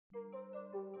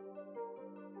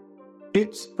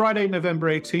It's Friday,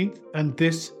 November 18th, and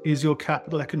this is your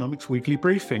Capital Economics Weekly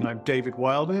Briefing. I'm David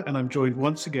Wilder, and I'm joined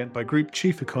once again by Group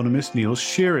Chief Economist Neil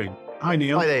Shearing. Hi,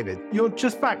 Neil. Hi, David. You're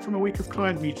just back from a week of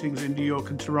client meetings in New York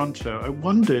and Toronto. I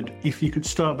wondered if you could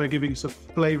start by giving us a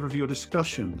flavour of your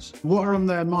discussions. What are on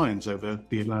their minds over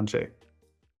the Atlantic?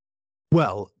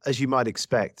 Well, as you might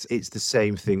expect, it's the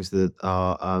same things that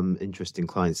are interesting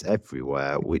clients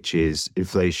everywhere, which is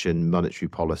inflation, monetary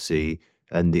policy,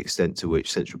 and the extent to which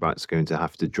central banks are going to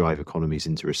have to drive economies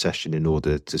into recession in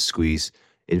order to squeeze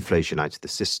inflation out of the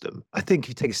system. I think if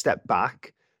you take a step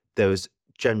back, there was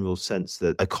general sense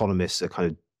that economists are kind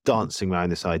of dancing around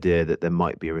this idea that there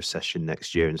might be a recession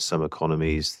next year in some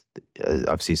economies.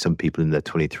 I've seen some people in their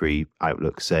 23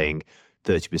 outlook saying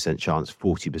 30% chance,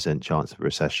 40% chance of a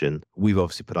recession. We've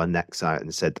obviously put our necks out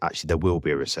and said, actually, there will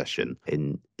be a recession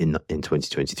in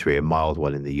 2023, a mild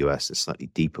one in the US and slightly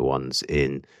deeper ones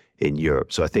in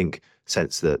Europe. So I think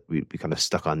sense that we kind of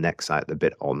stuck our necks out a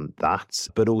bit on that,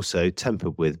 but also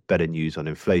tempered with better news on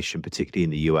inflation, particularly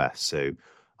in the US. So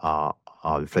our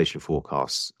inflation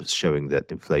forecasts are showing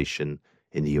that inflation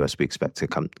in the US we expect to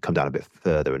come down a bit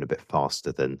further and a bit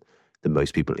faster than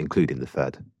most people, including the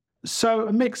Fed. So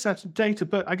a mixed set of data,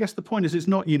 but I guess the point is it's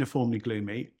not uniformly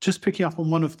gloomy. Just picking up on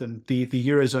one of them, the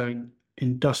Eurozone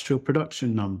industrial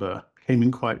production number came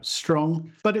in quite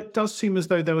strong, but it does seem as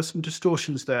though there were some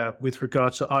distortions there with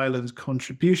regard to Ireland's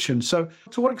contribution. So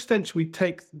to what extent should we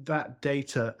take that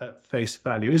data at face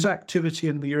value? Is activity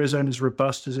in the Eurozone as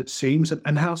robust as it seems,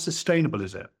 and how sustainable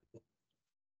is it?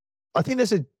 I think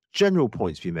there's a general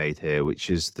point to be made here,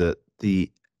 which is that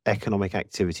the economic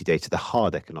activity data, the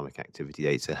hard economic activity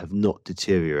data, have not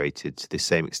deteriorated to the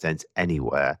same extent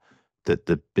anywhere that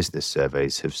the business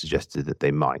surveys have suggested that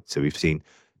they might. So we've seen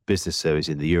business surveys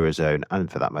in the Eurozone,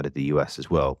 and for that matter, the US as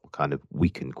well, kind of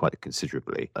weakened quite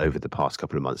considerably over the past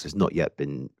couple of months. It's not yet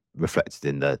been reflected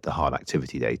in the hard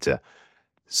activity data.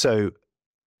 So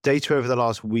data over the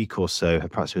last week or so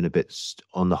have perhaps been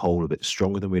on the whole, a bit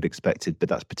stronger than we'd expected, but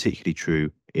that's particularly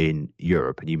true in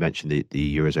Europe. And you mentioned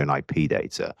the Eurozone IP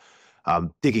data.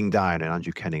 Digging down, and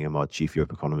Andrew Kenningham, our Chief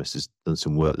Europe Economist, has done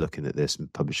some work looking at this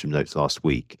and published some notes last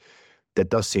week. There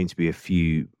does seem to be a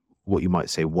few, what you might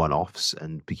say, one-offs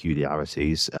and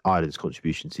peculiarities. Ireland's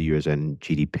contribution to Eurozone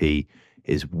GDP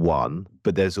is one,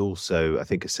 but there's also, I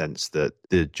think, a sense that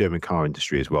the German car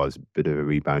industry as well is a bit of a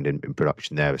rebound in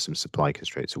production there as some supply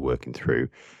constraints are working through.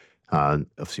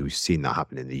 Obviously, we've seen that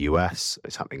happen in the US.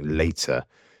 It's happening later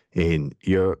in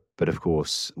Europe. But of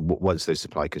course, once those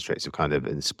supply constraints have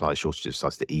and supply shortages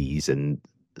starts to ease and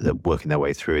they're working their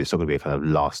way through, it's not going to be a kind of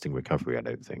lasting recovery, I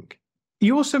don't think.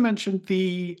 You also mentioned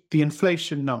the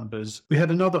inflation numbers. We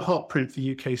had another hot print for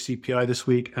UK CPI this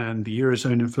week, and the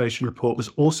Eurozone inflation report was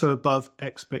also above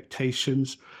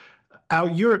expectations. Our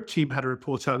Europe team had a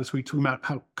report out this week talking about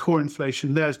how core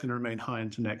inflation there is going to remain high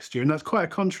into next year. And that's quite a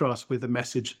contrast with the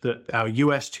message that our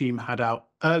US team had out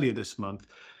earlier this month.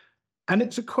 And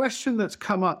it's a question that's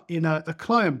come up in a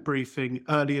client briefing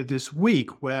earlier this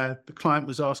week, where the client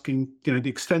was asking, the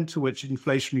extent to which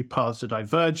inflationary paths are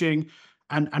diverging,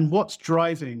 and what's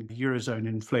driving Eurozone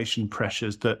inflation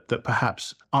pressures that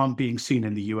perhaps aren't being seen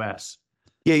in the US?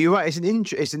 Yeah, you're right.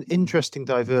 It's an interesting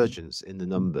divergence in the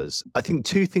numbers. I think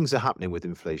two things are happening with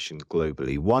inflation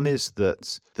globally. One is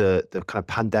that the kind of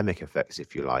pandemic effects,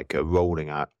 if you like, are rolling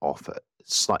out off at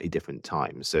slightly different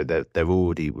times. So we're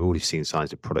already seeing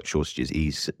signs of product shortages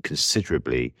ease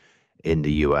considerably in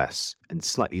the US and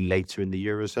slightly later in the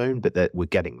Eurozone, but we're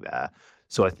getting there.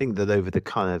 So I think that over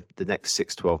the next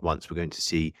 6-12 months, we're going to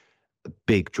see a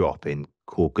big drop in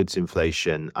core goods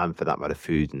inflation and, for that matter,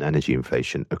 food and energy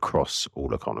inflation across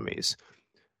all economies.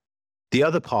 The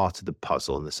other part of the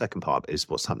puzzle, and the second part, is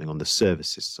what's happening on the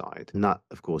services side. And that,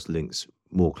 of course, links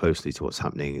more closely to what's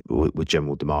happening with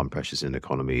general demand pressures in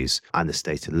economies and the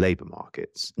state of labour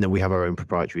markets. Now, we have our own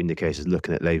proprietary indicators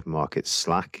looking at labour markets,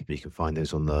 Slack. You can find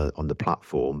those on the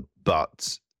platform.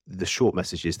 But the short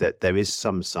message is that there is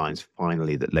some signs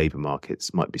finally that labour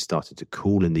markets might be starting to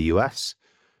cool in the US,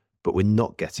 but we're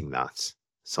not getting that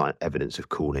evidence of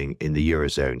cooling in the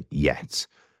Eurozone yet.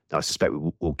 Now, I suspect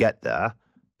we'll get there,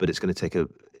 but it's going to take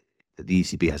the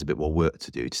ECB has a bit more work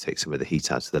to do to take some of the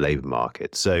heat out of the labour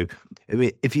market. So, I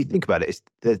mean, if you think about it,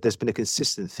 there's been a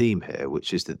consistent theme here,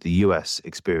 which is that the US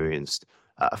experienced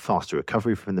a faster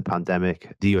recovery from the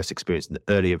pandemic. The US experienced an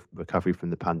earlier recovery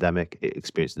from the pandemic. It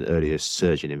experienced an earlier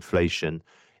surge in inflation.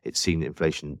 It's seen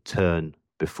inflation turn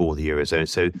before the Eurozone.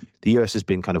 So the US has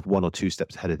been kind of one or two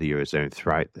steps ahead of the Eurozone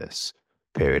throughout this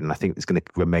period. And I think it's going to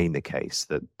remain the case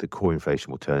that the core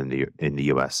inflation will turn in the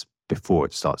US before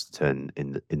it starts to turn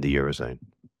in the Eurozone.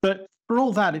 But For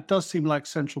all that, it does seem like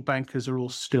central bankers are all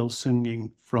still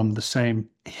singing from the same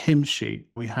hymn sheet.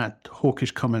 We had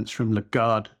hawkish comments from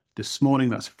Lagarde this morning,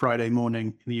 that's Friday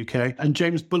morning in the UK, and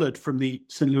James Bullard from the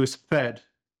St. Louis Fed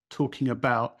talking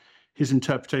about his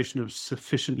interpretation of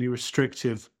sufficiently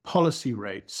restrictive policy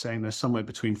rates, saying they're somewhere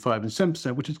between 5 and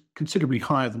 7%, which is considerably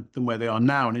higher than where they are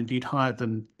now, and indeed higher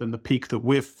than the peak that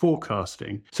we're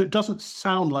forecasting. So it doesn't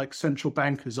sound like central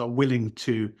bankers are willing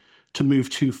to move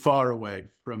too far away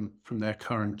from their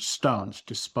current stance,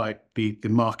 despite the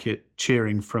market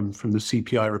cheering from the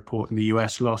CPI report in the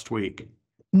US last week.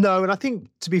 No, and I think,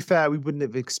 to be fair, we wouldn't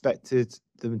have expected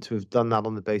them to have done that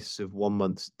on the basis of 1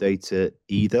 month's data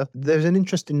either. There's an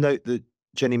interesting note that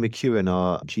Jenny McEwen,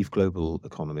 our chief global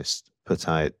economist, put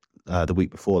out the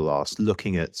week before last,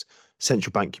 looking at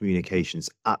central bank communications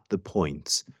at the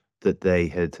point that they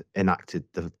had enacted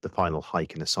the final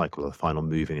hike in a cycle, or the final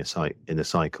move in a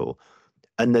cycle.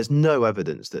 And there's no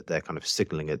evidence that they're kind of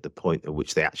signaling at the point at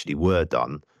which they actually were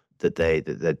done, that they're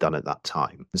done at that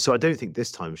time. So I don't think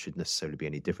this time should necessarily be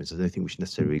any difference. I don't think we should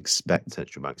necessarily expect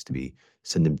central banks to be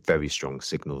sending very strong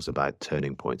signals about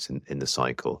turning points in the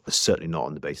cycle, certainly not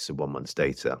on the basis of 1 month's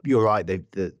data. You're right,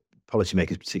 the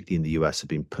policymakers, particularly in the US, have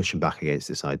been pushing back against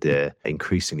this idea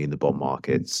increasingly in the bond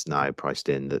markets, now priced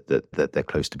in that they're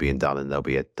close to being done and there'll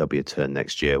be a turn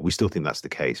next year. We still think that's the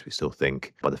case. We still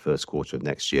think by the first quarter of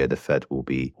next year the Fed will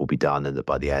be done, and that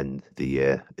by the end of the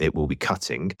year it will be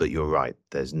cutting. But you're right,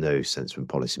 there's no sense from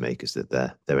policymakers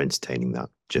that they're entertaining that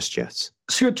just yet.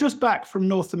 So you're just back from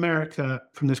North America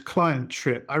from this client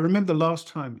trip. I remember the last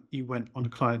time you went on a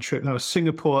client trip, that was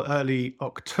Singapore early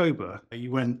October.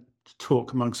 You went to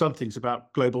talk, amongst other things,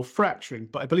 about global fracturing,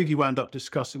 but I believe you wound up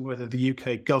discussing whether the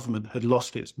UK government had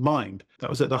lost its mind. That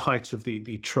was at the height of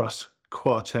the Truss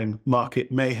Kwarteng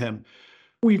market mayhem.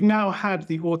 We've now had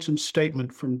the autumn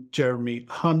statement from Jeremy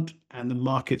Hunt, and the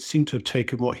markets seem to have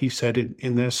taken what he said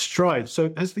in their stride.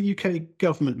 So has the UK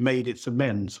government made its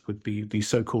amends with the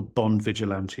so-called bond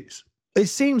vigilantes? It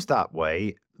seems that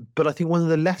way. But I think one of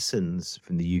the lessons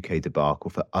from the UK debacle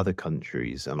for other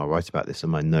countries, and I'll write about this in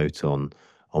my note on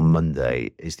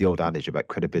Monday, is the old adage about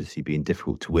credibility being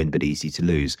difficult to win but easy to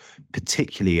lose,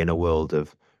 particularly in a world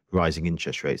of rising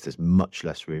interest rates. There's much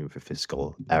less room for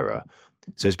fiscal error.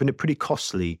 So it's been a pretty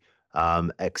costly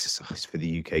exercise for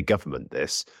the UK government,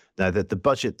 this. Now, that the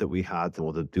budget that we had,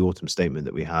 or the autumn statement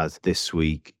that we had this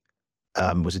week,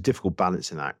 was a difficult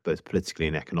balancing act, both politically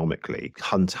and economically.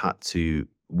 Hunt had to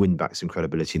win back some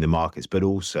credibility in the markets, but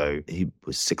also he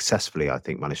was successfully, I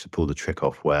think, managed to pull the trick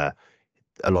off where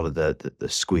a lot of the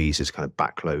squeeze is kind of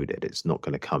backloaded. It's not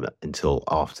going to come until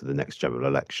after the next general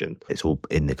election. It's all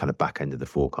in the kind of back end of the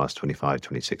forecast, 25,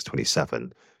 26,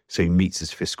 27. So he meets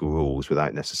his fiscal rules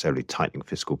without necessarily tightening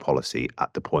fiscal policy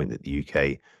at the point that the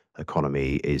UK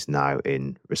economy is now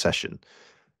in recession.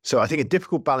 So I think a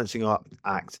difficult balancing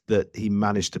act that he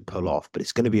managed to pull off, but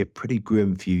it's going to be a pretty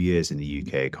grim few years in the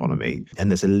UK economy.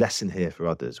 And there's a lesson here for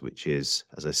others, which is,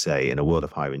 as I say, in a world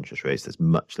of higher interest rates, there's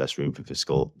much less room for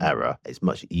fiscal error. It's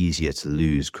much easier to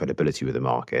lose credibility with the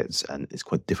markets, and it's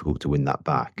quite difficult to win that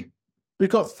back. We've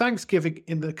got Thanksgiving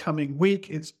in the coming week.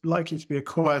 It's likely to be a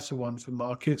quieter one for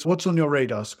markets. What's on your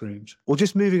radar screens? Well,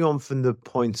 just moving on from the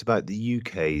point about the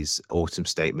UK's autumn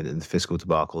statement and the fiscal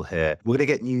debacle here, we're going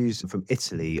to get news from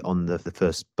Italy on the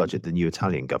first budget, the new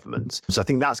Italian government. So I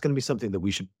think that's going to be something that we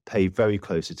should pay very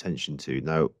close attention to.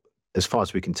 Now, as far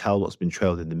as we can tell, what's been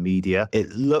trailed in the media,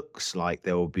 it looks like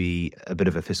there will be a bit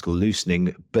of a fiscal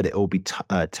loosening, but it will be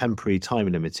temporary,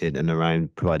 time limited, and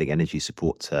around providing energy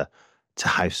support to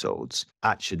households.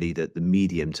 Actually, the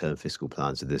medium-term fiscal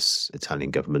plans of this Italian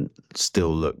government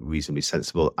still look reasonably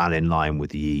sensible and in line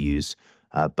with the EU's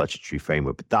budgetary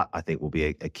framework. But that, I think, will be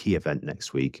a key event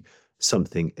next week,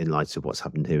 something in light of what's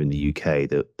happened here in the UK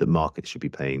that the market should be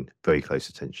paying very close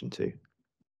attention to.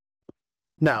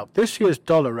 Now, this year's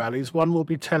dollar rally is one we'll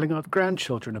be telling our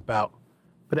grandchildren about,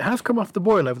 but it has come off the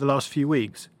boil over the last few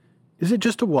weeks. Is it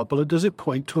just a wobble, or does it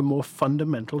point to a more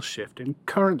fundamental shift in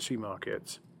currency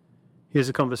markets? Here's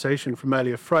a conversation from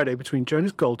earlier Friday between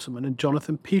Jonas Goltermann and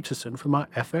Jonathan Petersen from our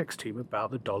FX team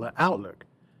about the dollar outlook.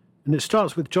 And it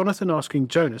starts with Jonathan asking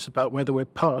Jonas about whether we're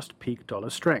past peak dollar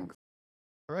strength.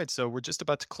 All right, so we're just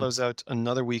about to close out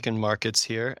another week in markets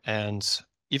here. And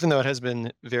even though it has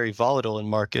been very volatile in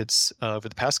markets over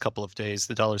the past couple of days,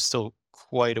 the dollar is still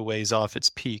quite a ways off its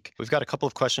peak. We've got a couple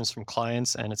of questions from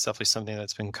clients, and it's definitely something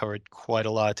that's been covered quite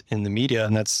a lot in the media.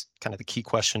 And that's kind of the key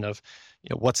question of,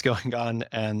 what's going on,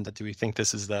 and do we think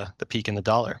this is the peak in the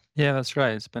dollar? Yeah, that's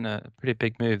right. It's been a pretty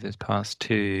big move this past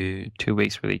two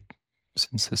weeks, really,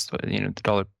 since this, the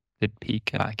dollar did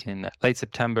peak back in late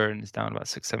September and is down about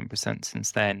 6-7%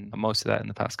 since then. Most of that in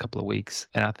the past couple of weeks.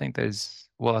 And I think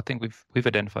I think we've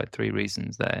identified 3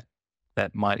 reasons that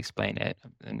might explain it.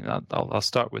 And I'll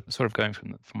start with sort of going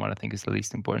from what I think is the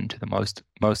least important to the most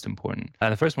important.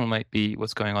 The first one might be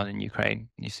what's going on in Ukraine.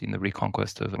 You've seen the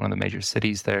reconquest of one of the major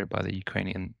cities there by the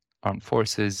Ukrainian armed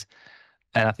forces.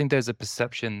 And I think there's a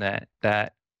perception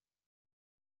that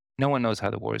no one knows how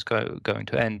the war is going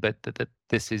to end, but that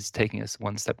this is taking us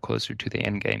one step closer to the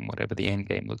end game, whatever the end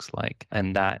game looks like.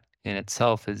 And that in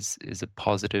itself is a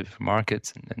positive for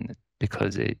markets, and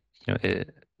because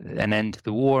an end to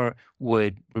the war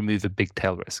would remove a big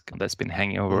tail risk that's been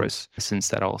hanging over us since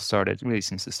that all started, really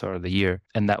since the start of the year.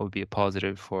 And that would be a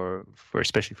positive for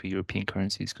especially for European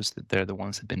currencies, because they're the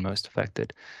ones that have been most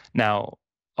affected. Now,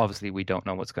 obviously, we don't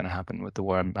know what's going to happen with the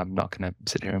war. I'm not going to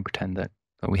sit here and pretend that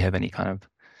we have any kind of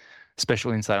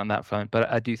special insight on that front, but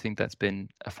I do think that's been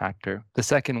a factor. The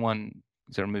second one,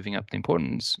 sort of moving up the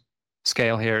importance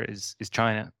scale here, is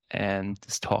China, and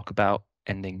this talk about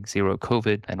ending zero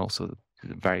COVID, and also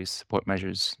the various support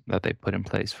measures that they put in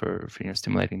place for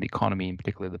stimulating the economy, in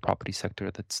particular the property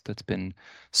sector that's been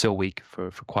so weak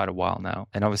for quite a while now.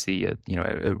 And obviously, a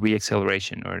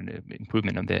reacceleration or an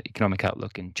improvement of the economic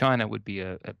outlook in China would be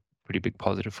a pretty big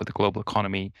positive for the global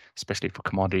economy, especially for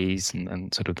commodities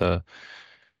and sort of the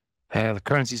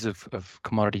currencies of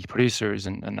commodity producers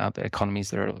and other economies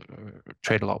that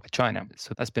trade a lot with China.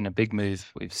 So that's been a big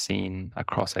move we've seen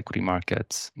across equity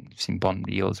markets. We've seen bond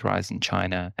yields rise in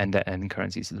China and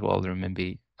currencies as well. The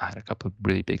renminbi had a couple of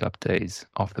really big up days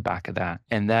off the back of that.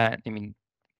 And that, I mean,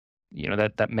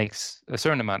 that makes a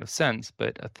certain amount of sense,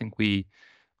 but I think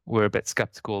we're a bit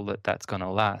skeptical that that's going to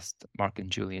last. Mark and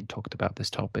Julian talked about this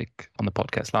topic on the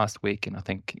podcast last week, and I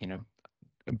think,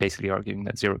 basically arguing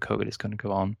that zero COVID is going to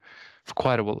go on for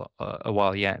quite a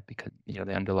while yet, because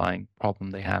the underlying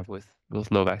problem they have with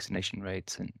low vaccination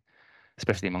rates, and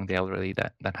especially among the elderly,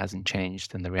 that hasn't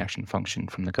changed, and the reaction function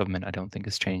from the government I don't think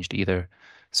has changed either.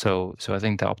 So I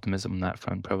think the optimism on that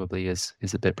front probably is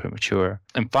a bit premature.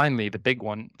 And finally, the big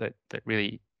one that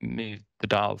really moved the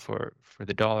dial for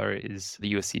the dollar is the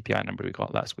US CPI number we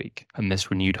got last week, and this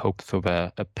renewed hope of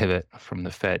a pivot from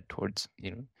the Fed towards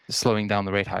slowing down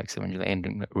the rate hikes, eventually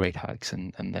ending rate hikes,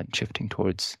 and then shifting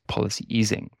towards policy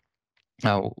easing.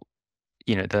 Now,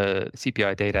 the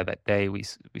CPI data that day, we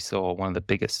saw one of the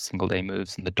biggest single-day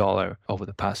moves in the dollar over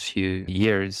the past few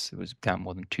years. It was down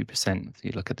more than 2%. If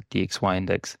you look at the DXY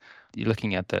index, you're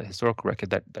looking at the historical record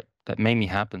that mainly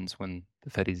happens when the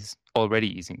Fed is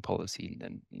already easing policy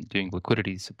and doing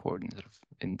liquidity support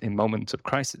in moments of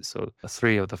crisis. So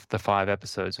 3 of the 5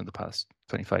 episodes in the past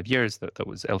 25 years, that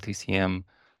was LTCM,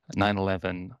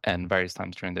 9/11, and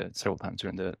several times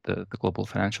during the global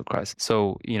financial crisis.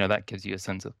 So, that gives you a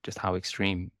sense of just how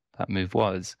extreme that move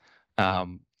was. But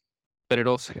it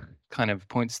also kind of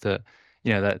points to,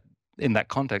 that in that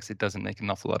context, it doesn't make an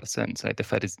awful lot of sense. Right? The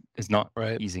Fed is not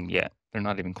easing yet. They're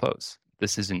not even close.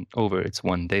 This isn't over. It's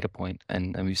one data point.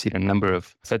 And we've seen a number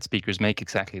of Fed speakers make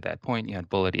exactly that point. You had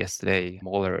Bullard yesterday,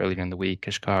 Waller earlier in the week,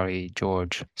 Kashkari,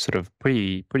 George, sort of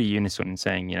pretty unison in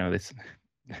saying, this...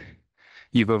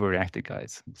 You've overreacted,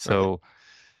 guys. So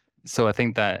I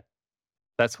think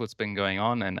that's what's been going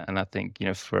on, and I think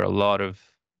for a lot of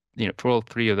for all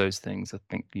 3 of those things, I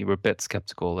think you were a bit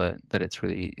skeptical that it's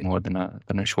really more than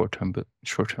a short-term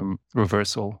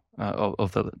reversal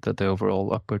of the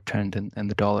overall upward trend in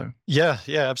the dollar. Yeah,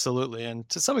 absolutely, and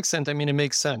to some extent, I mean, it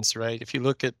makes sense, right? If you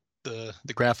look at the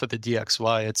graph of the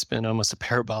DXY, it's been almost a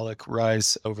parabolic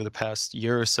rise over the past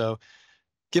year or so.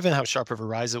 Given how sharp of a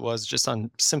rise it was, just on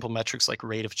simple metrics like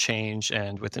rate of change,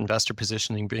 and with investor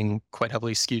positioning being quite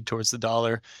heavily skewed towards the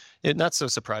dollar, it's not so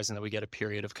surprising that we get a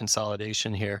period of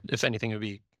consolidation here. If anything, it would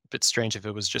be a bit strange if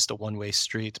it was just a one-way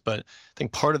street. But I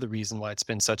think part of the reason why it's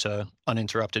been such a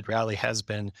uninterrupted rally has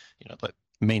been, the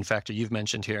main factor you've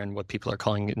mentioned here, and what people are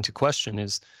calling into question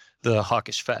is the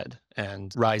hawkish Fed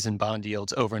and rise in bond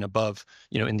yields over and above,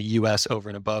 in the US, over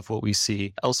and above what we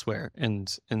see elsewhere in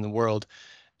the world.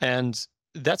 And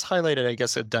that's highlighted, I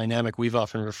guess, a dynamic we've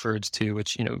often referred to,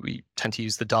 which, we tend to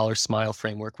use the dollar smile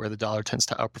framework, where the dollar tends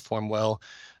to outperform well,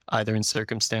 either in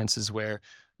circumstances where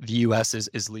the US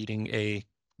is leading a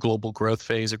global growth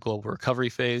phase or global recovery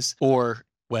phase, or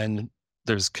when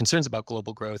there's concerns about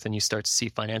global growth and you start to see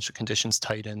financial conditions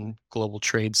tighten, global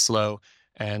trade slow,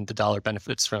 and the dollar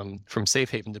benefits from safe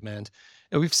haven demand.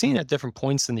 And we've seen at different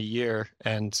points in the year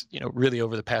and, really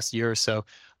over the past year or so,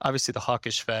 obviously the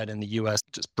hawkish Fed in the US,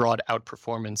 just broad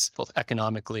outperformance, both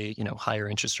economically, higher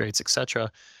interest rates, et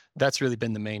cetera. That's really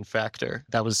been the main factor.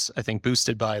 That was, I think,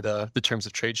 boosted by the terms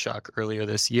of trade shock earlier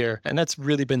this year. And that's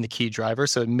really been the key driver.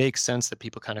 So it makes sense that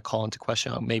people kind of call into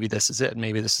question, oh, maybe this is it.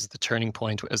 Maybe this is the turning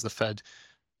point as the Fed,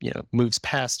 moves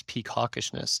past peak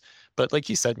hawkishness. But like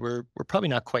you said, we're probably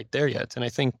not quite there yet. And I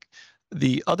think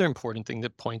the other important thing to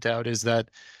point out is that,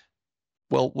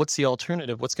 well, what's the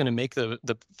alternative? What's going to make the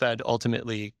Fed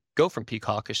ultimately go from peak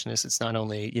hawkishness? It's not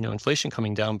only, inflation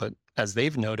coming down, but as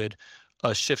they've noted,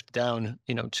 a shift down,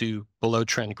 to below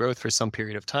trend growth for some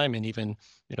period of time. And even,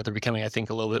 they're becoming, I think,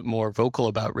 a little bit more vocal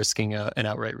about risking an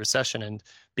outright recession and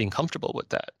being comfortable with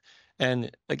that.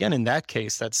 And again, in that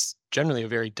case, that's generally a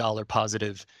very dollar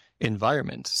positive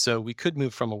environment. So we could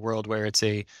move from a world where it's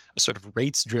a sort of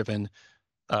rates driven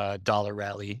dollar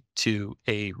rally to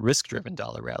a risk driven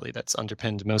dollar rally that's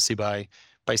underpinned mostly by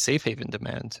safe haven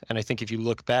demand. And I think if you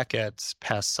look back at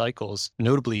past cycles,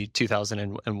 notably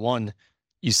 2001,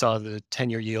 you saw the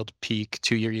 10-year yield peak,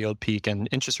 2-year yield peak, and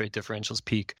interest rate differentials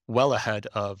peak well ahead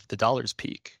of the dollar's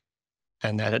peak.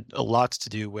 And that had a lot to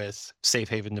do with safe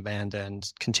haven demand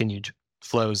and continued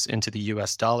flows into the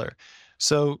US dollar.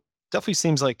 So definitely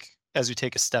seems like as we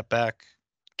take a step back,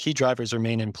 key drivers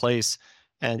remain in place.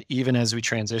 And even as we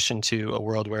transition to a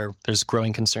world where there's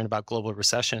growing concern about global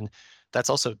recession, that's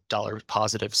also dollar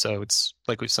positive. So it's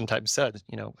like we've sometimes said,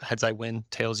 heads I win,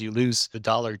 tails you lose. The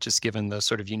dollar, just given the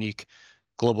sort of unique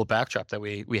global backdrop that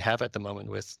we have at the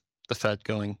moment with the Fed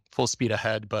going full speed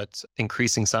ahead, but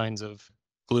increasing signs of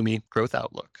gloomy growth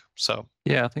outlook. So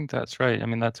yeah, I think that's right. I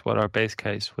mean, that's what our base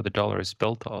case for the dollar is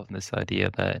built on, this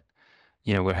idea that,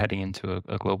 we're heading into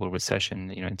a global recession.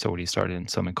 It's already started in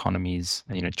some economies.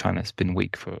 China's been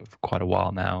weak for quite a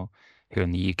while now. Here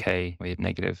in the UK, we have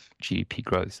negative GDP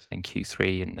growth in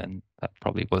Q3, and then that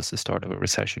probably was the start of a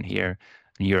recession here.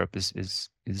 And Europe is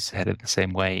headed the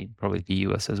same way, probably the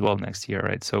US as well next year,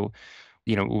 right? So,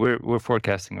 we're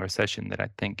forecasting a recession that I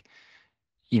think,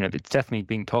 it's definitely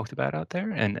being talked about out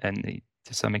there, and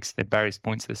to some extent, at various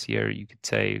points this year, you could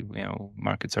say,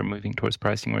 markets are moving towards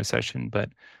pricing a recession, but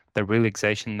the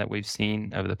realization that we've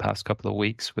seen over the past couple of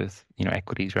weeks with,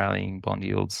 equities rallying, bond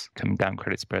yields coming down,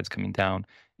 credit spreads coming down,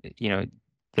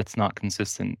 that's not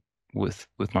consistent with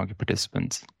market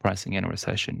participants pricing in a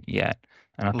recession yet.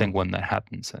 And I think when that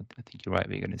happens, I think you're right,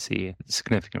 we're going to see a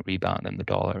significant rebound in the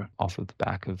dollar off of the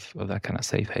back of that kind of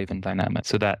safe haven dynamic.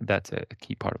 So that's a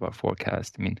key part of our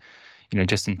forecast. I mean,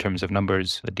 just in terms of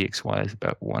numbers, the DXY is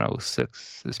about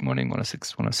 106 this morning,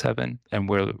 106, 107, and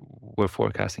we're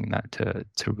forecasting that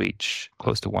to reach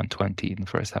close to 120 in the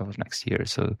first half of next year.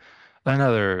 So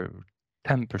another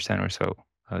 10% or so,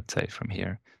 I would say, from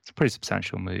here. It's a pretty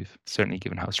substantial move, certainly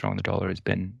given how strong the dollar has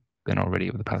been already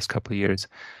over the past couple of years.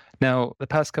 Now, the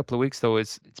past couple of weeks, though,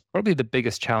 it's probably the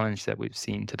biggest challenge that we've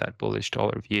seen to that bullish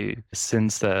dollar view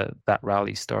since that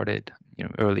rally started.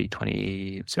 Early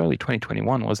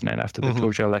 2021, wasn't it? After the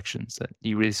Georgia elections, that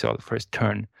you really saw the first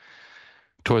turn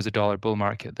towards the dollar bull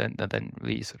market. Then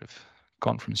really sort of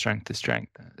gone from strength to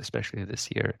strength, especially this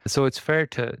year. So it's fair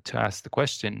to ask the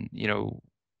question,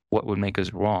 what would make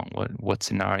us wrong? What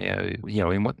scenario,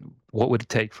 and what would it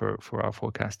take for our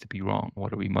forecast to be wrong?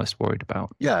 What are we most worried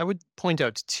about? Yeah, I would point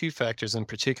out two factors in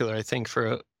particular. I think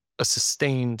for a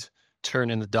sustained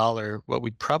turn in the dollar, what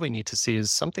we'd probably need to see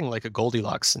is something like a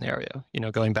Goldilocks scenario.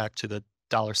 Going back to the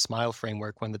dollar smile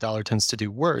framework, when the dollar tends to do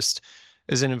worst,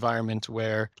 is an environment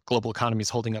where global economy is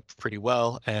holding up pretty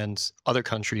well and other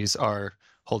countries are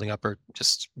holding up or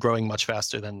just growing much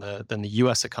faster than the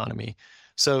US economy.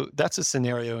 So that's a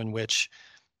scenario in which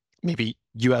maybe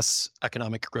US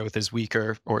economic growth is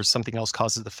weaker or something else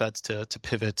causes the Feds to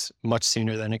pivot much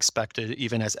sooner than expected,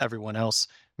 even as everyone else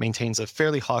maintains a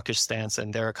fairly hawkish stance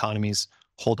and their economies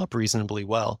hold up reasonably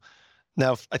well.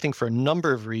 Now, I think for a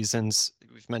number of reasons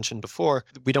we've mentioned before,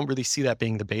 we don't really see that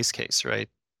being the base case, right?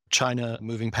 China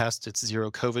moving past its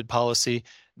zero COVID policy,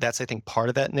 that's, I think, part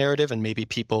of that narrative, and maybe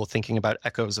people thinking about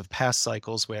echoes of past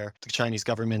cycles where the Chinese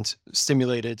government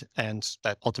stimulated and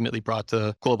that ultimately brought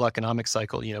the global economic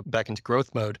cycle, back into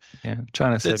growth mode. Yeah,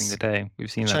 China's saving the day.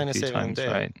 We've seen that China a few saving times, the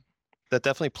day. right? That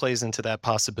definitely plays into that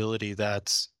possibility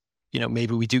that,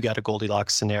 maybe we do get a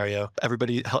Goldilocks scenario.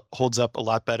 Everybody holds up a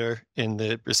lot better in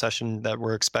the recession that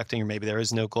we're expecting, or maybe there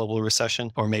is no global recession,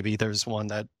 or maybe there's one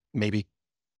that maybe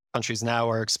countries now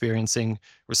are experiencing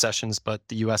recessions, but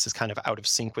the US is kind of out of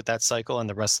sync with that cycle and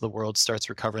the rest of the world starts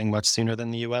recovering much sooner than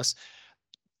the US.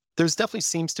 There's definitely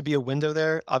seems to be a window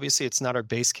there. Obviously, it's not our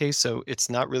base case, so it's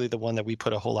not really the one that we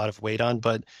put a whole lot of weight on,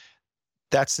 but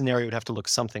that scenario would have to look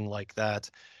something like that.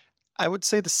 I would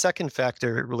say the second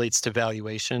factor relates to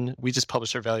valuation. We just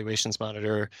published our valuations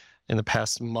monitor in the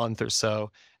past month or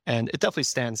so, and it definitely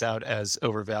stands out as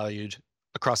overvalued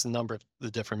across a number of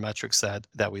the different metrics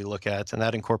that we look at. And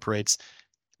that incorporates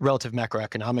relative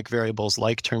macroeconomic variables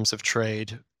like terms of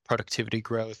trade, productivity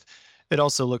growth. It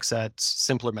also looks at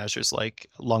simpler measures like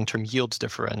long-term yield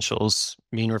differentials,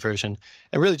 mean reversion,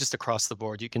 and really just across the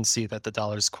board, you can see that the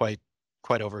dollar is quite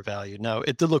overvalued. Now,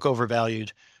 it did look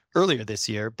overvalued earlier this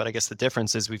year, but I guess the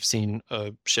difference is we've seen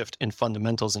a shift in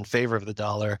fundamentals in favor of the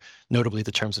dollar, notably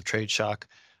the terms of trade shock,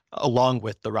 along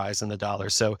with the rise in the dollar.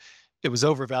 So it was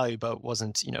overvalued, but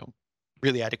wasn't,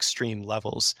 really at extreme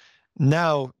levels.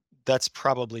 Now, that's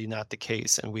probably not the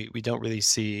case, and we don't really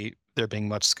see there being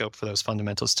much scope for those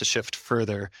fundamentals to shift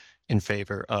further in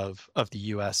favor of the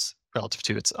U.S. relative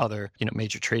to its other,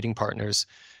 major trading partners.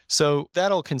 So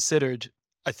that all considered,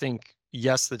 I think,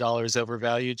 yes, the dollar is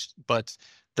overvalued, but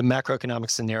the macroeconomic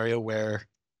scenario where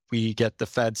we get the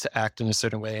Fed to act in a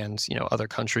certain way and, other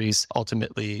countries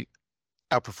ultimately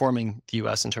outperforming the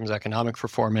U.S. in terms of economic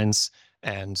performance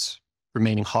and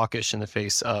remaining hawkish in the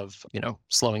face of,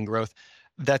 slowing growth,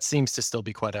 that seems to still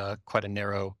be quite a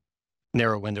narrow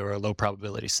window or a low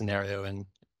probability scenario, and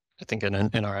I think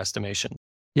in our estimation.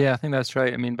 Yeah, I think that's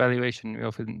right. I mean, valuation, we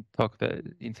often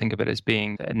you think of it as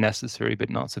being a necessary but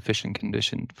not sufficient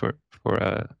condition for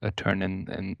a turn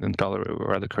in the dollar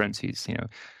or other currencies.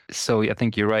 So I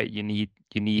think you're right. You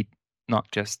need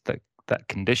not just that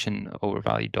condition,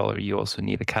 overvalued dollar. You also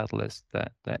need a catalyst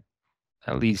that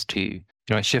leads to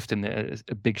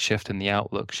a big shift in the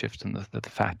outlook, shift in the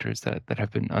factors that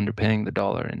have been underpinning the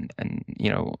dollar, and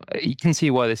you can see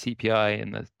why the CPI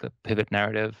and the pivot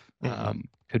narrative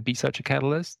could be such a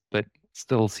catalyst, but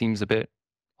still seems a bit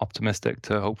optimistic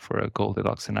to hope for a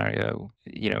Goldilocks scenario.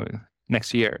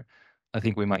 Next year, I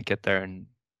think we might get there, and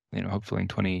hopefully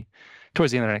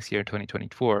towards the end of next year,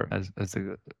 2024,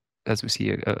 as we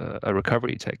see a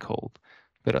recovery take hold.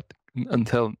 But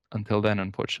until then,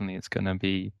 unfortunately, it's going to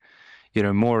be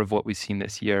more of what we've seen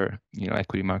this year.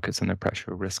 Equity markets under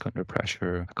pressure, risk under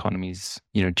pressure, economies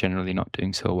generally not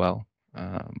doing so well,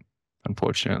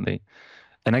 unfortunately.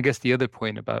 And I guess the other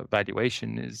point about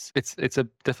valuation is it's a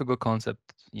difficult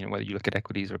concept, whether you look at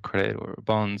equities or credit or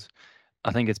bonds.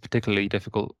 I think it's particularly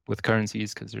difficult with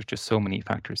currencies because there's just so many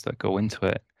factors that go into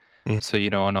it. So,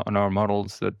 on our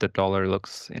models, the dollar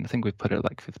looks, and I think we put it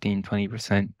like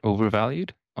 15-20%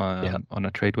 overvalued on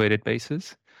a trade-weighted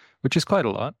basis, which is quite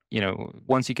a lot.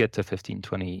 Once you get to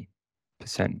 15-20%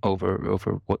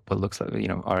 over what looks like,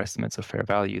 our estimates of fair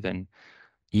value, then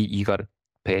you got to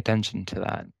pay attention to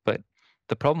that. But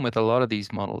the problem with a lot of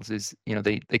these models is,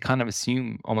 they kind of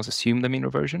almost assume the mean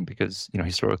reversion because,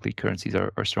 historically currencies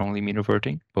are strongly mean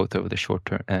reverting, both over the short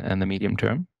term and the medium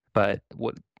term. But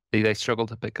what they struggle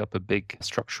to pick up a big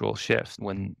structural shift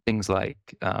when things like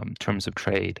terms of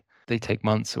trade, they take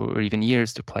months or even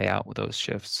years to play out with those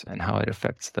shifts and how it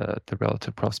affects the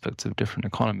relative prospects of different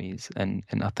economies. And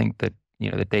I think that,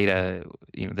 the data,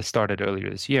 they started earlier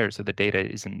this year, so the data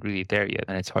isn't really there yet,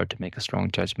 and it's hard to make a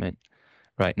strong judgment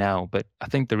right now. But I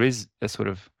think there is a sort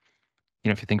of,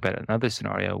 if you think about another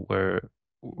scenario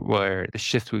where the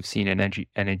shift we've seen in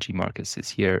energy markets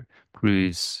this year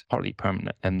proves partly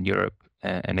permanent, and Europe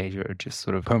and Asia are just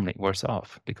sort of permanently worse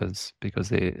off because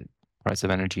the price of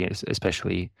energy,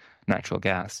 especially natural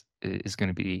gas, is going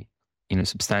to be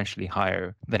substantially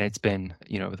higher than it's been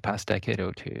over the past decade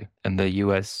or two. And the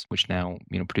US, which now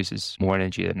produces more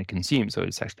energy than it consumes, so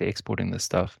it's actually exporting this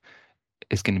stuff,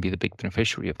 is going to be the big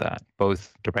beneficiary of that,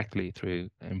 both directly through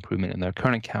improvement in their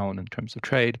current account in terms of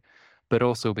trade, but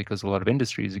also because a lot of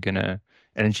industries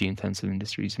energy intensive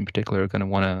industries in particular, are going to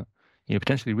want to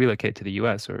potentially relocate to the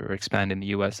US or expand in the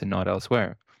US and not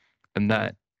elsewhere. And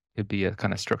that could be a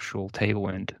kind of structural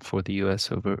tailwind for the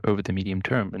US over the medium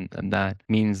term. And that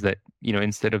means that,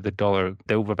 instead of the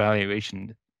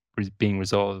overvaluation being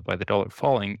resolved by the dollar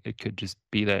falling, it could just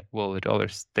be that, well, the dollar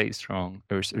stays strong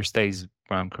or stays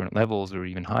around current levels or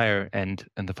even higher, and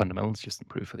the fundamentals just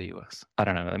improve for the US. I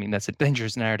don't know. I mean, that's a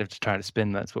dangerous narrative to try to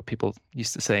spin. That's what people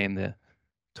used to say in the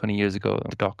 20 years ago,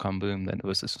 the dot-com boom, that it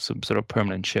was some sort of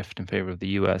permanent shift in favor of the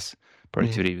US.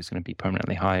 Productivity was going to be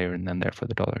permanently higher, and then therefore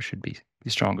the dollar should be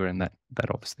stronger. And that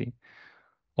obviously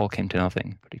all came to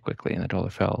nothing pretty quickly, and the dollar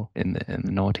fell in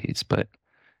the noughties. But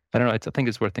I don't know. I think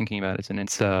it's worth thinking about it, and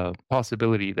it's a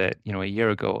possibility that a year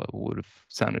ago it would have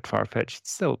sounded far-fetched.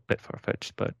 It's still a bit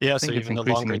far-fetched, but yeah. I think So it's even the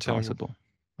increasingly longer term, possible.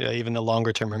 Yeah, even the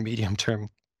longer term or medium term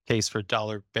case for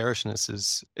dollar bearishness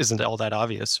isn't all that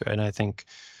obvious, right? And I think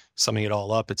summing it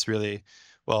all up, it's really,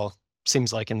 well,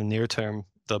 seems like in the near term,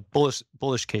 the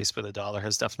bullish case for the dollar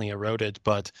has definitely eroded,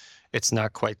 but it's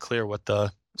not quite clear what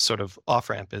the sort of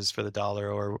off-ramp is for the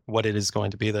dollar, or what it is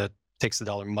going to be that takes the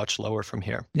dollar much lower from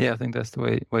here. Yeah, I think that's the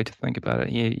way to think about it.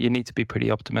 You need to be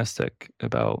pretty optimistic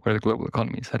about where the global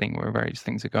economy is heading, where various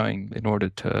things are going, in order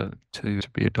to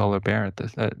be a dollar bear at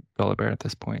this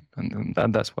point. And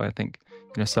that's why I think,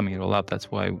 summing it all up,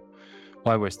 that's why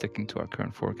we're sticking to our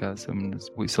current forecast. I mean,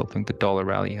 we still think the dollar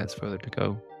rally has further to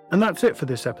go. And that's it for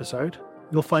this episode.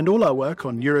 You'll find all our work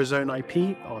on Eurozone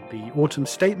IP, on the autumn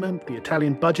statement, the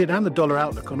Italian budget, and the dollar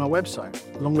outlook on our website,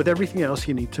 along with everything else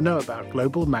you need to know about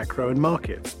global macro and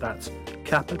markets. That's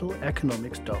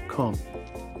capitaleconomics.com.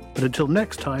 But until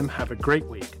next time, have a great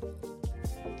week.